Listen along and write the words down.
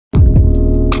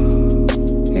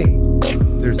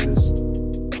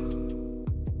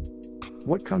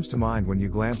What comes to mind when you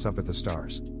glance up at the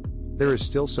stars? There is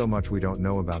still so much we don't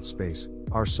know about space,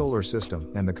 our solar system,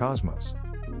 and the cosmos.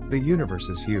 The universe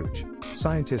is huge.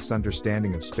 Scientists'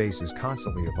 understanding of space is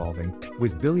constantly evolving,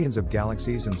 with billions of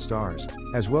galaxies and stars,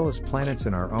 as well as planets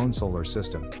in our own solar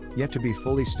system, yet to be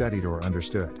fully studied or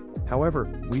understood. However,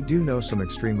 we do know some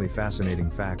extremely fascinating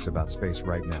facts about space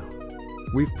right now.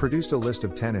 We've produced a list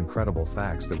of 10 incredible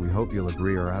facts that we hope you'll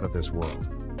agree are out of this world.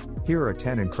 Here are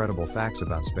 10 incredible facts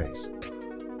about space.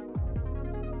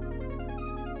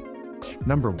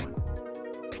 Number 1.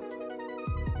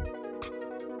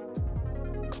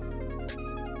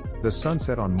 The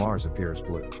sunset on Mars appears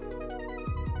blue.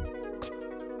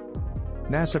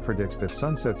 NASA predicts that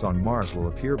sunsets on Mars will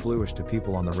appear bluish to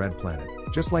people on the red planet,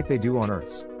 just like they do on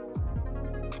Earth's.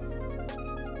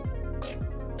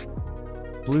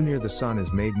 Blue near the sun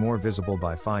is made more visible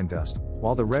by fine dust,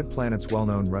 while the red planet's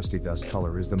well-known rusty dust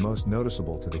color is the most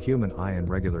noticeable to the human eye in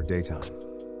regular daytime.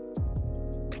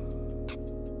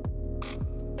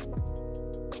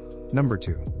 Number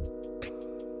 2.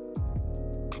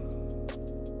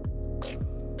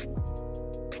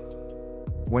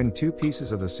 When two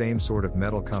pieces of the same sort of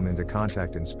metal come into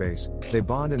contact in space, they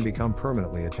bond and become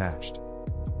permanently attached.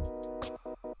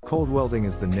 Cold welding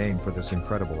is the name for this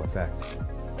incredible effect.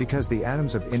 Because the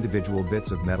atoms of individual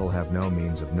bits of metal have no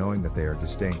means of knowing that they are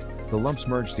distinct, the lumps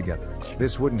merge together.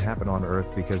 This wouldn't happen on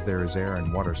Earth because there is air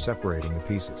and water separating the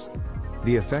pieces.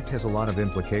 The effect has a lot of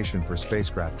implication for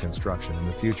spacecraft construction and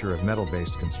the future of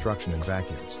metal-based construction in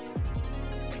vacuums.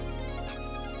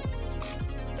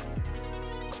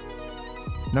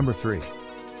 Number 3.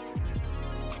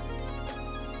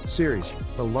 Ceres,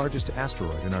 the largest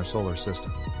asteroid in our solar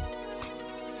system.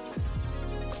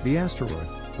 The asteroid,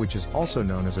 which is also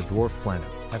known as a dwarf planet,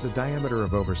 has a diameter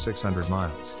of over 600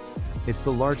 miles. It's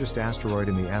the largest asteroid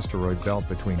in the asteroid belt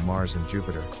between Mars and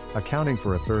Jupiter, accounting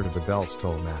for a third of the belt's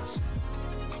total mass.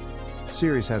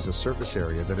 Ceres has a surface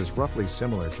area that is roughly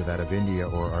similar to that of India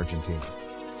or Argentina.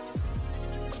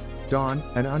 Dawn,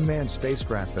 an unmanned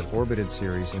spacecraft that orbited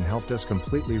Ceres and helped us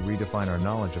completely redefine our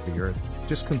knowledge of the Earth,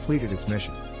 just completed its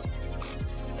mission.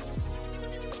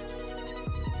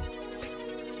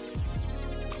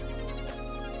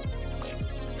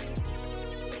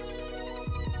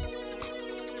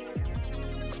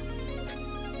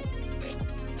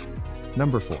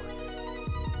 Number 4.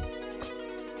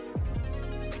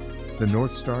 The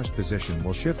North Star's position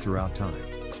will shift throughout time.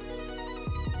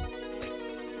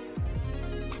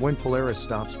 When Polaris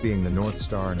stops being the North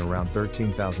Star in around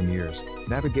 13,000 years,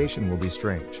 navigation will be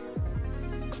strange.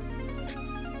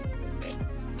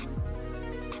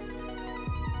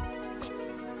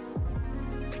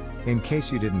 In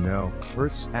case you didn't know,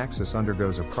 Earth's axis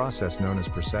undergoes a process known as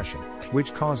precession,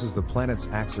 which causes the planet's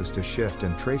axis to shift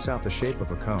and trace out the shape of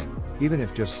a cone, even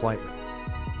if just slightly.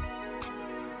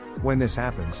 When this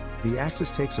happens, the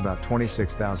axis takes about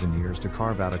 26,000 years to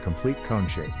carve out a complete cone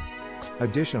shape.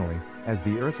 Additionally, as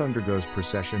the Earth undergoes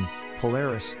precession,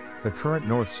 Polaris, the current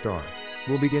North Star,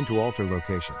 will begin to alter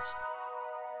locations.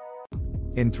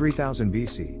 In 3000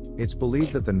 BC, it's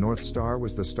believed that the North Star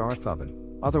was the star Thuban,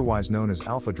 otherwise known as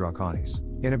Alpha Draconis.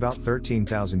 In about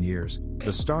 13,000 years,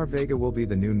 the star Vega will be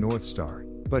the new North Star,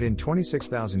 but in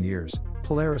 26,000 years,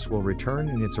 Polaris will return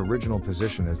in its original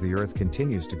position as the Earth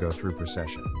continues to go through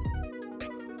precession.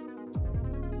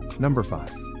 Number 5.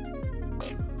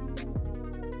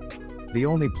 The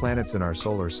only planets in our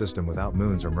solar system without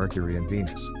moons are Mercury and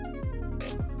Venus.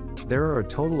 There are a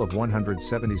total of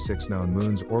 176 known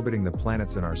moons orbiting the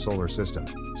planets in our solar system,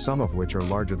 some of which are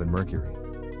larger than Mercury.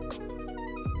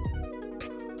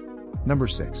 Number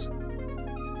 6.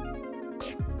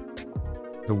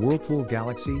 The Whirlpool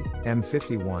galaxy,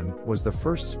 M51, was the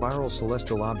first spiral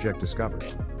celestial object discovered.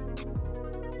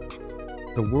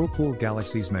 The Whirlpool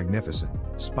galaxy's magnificent,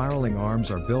 spiraling arms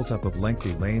are built up of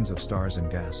lengthy lanes of stars and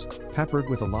gas, peppered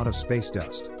with a lot of space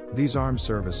dust. These arms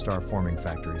serve as star-forming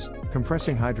factories,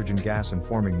 compressing hydrogen gas and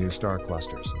forming new star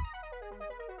clusters.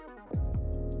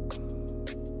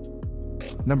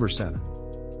 Number 7.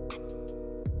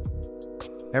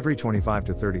 Every 25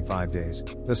 to 35 days,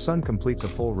 the Sun completes a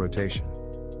full rotation.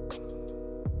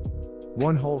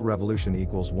 One whole revolution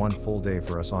equals one full day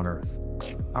for us on Earth.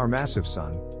 Our massive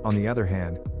Sun, on the other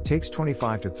hand, takes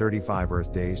 25 to 35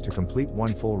 Earth days to complete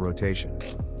one full rotation.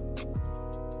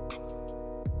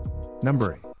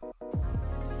 Number 8.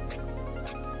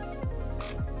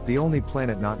 The only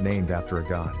planet not named after a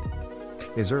god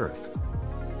is Earth.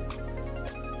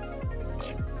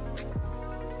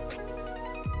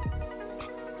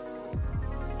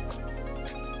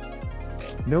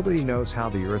 Nobody knows how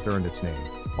the Earth earned its name.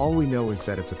 All we know is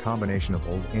that it's a combination of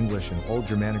Old English and Old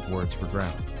Germanic words for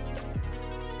ground.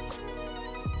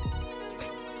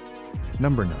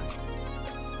 Number 9.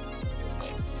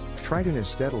 Triton is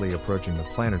steadily approaching the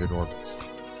planet it orbits.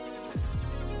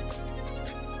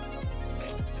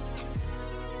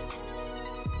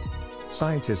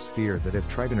 Scientists fear that if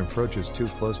Triton approaches too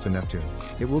close to Neptune,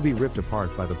 it will be ripped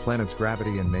apart by the planet's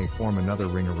gravity and may form another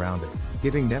ring around it,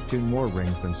 giving Neptune more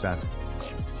rings than Saturn.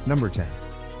 Number 10.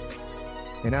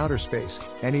 In outer space,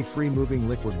 any free-moving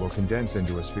liquid will condense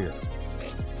into a sphere.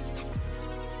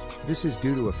 This is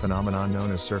due to a phenomenon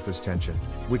known as surface tension,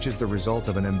 which is the result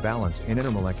of an imbalance in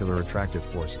intermolecular attractive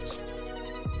forces.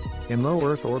 In low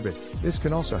Earth orbit, this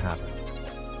can also happen.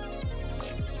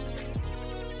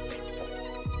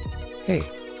 Hey!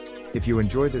 If you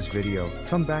enjoyed this video,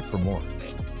 come back for more.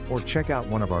 Or check out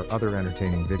one of our other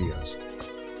entertaining videos.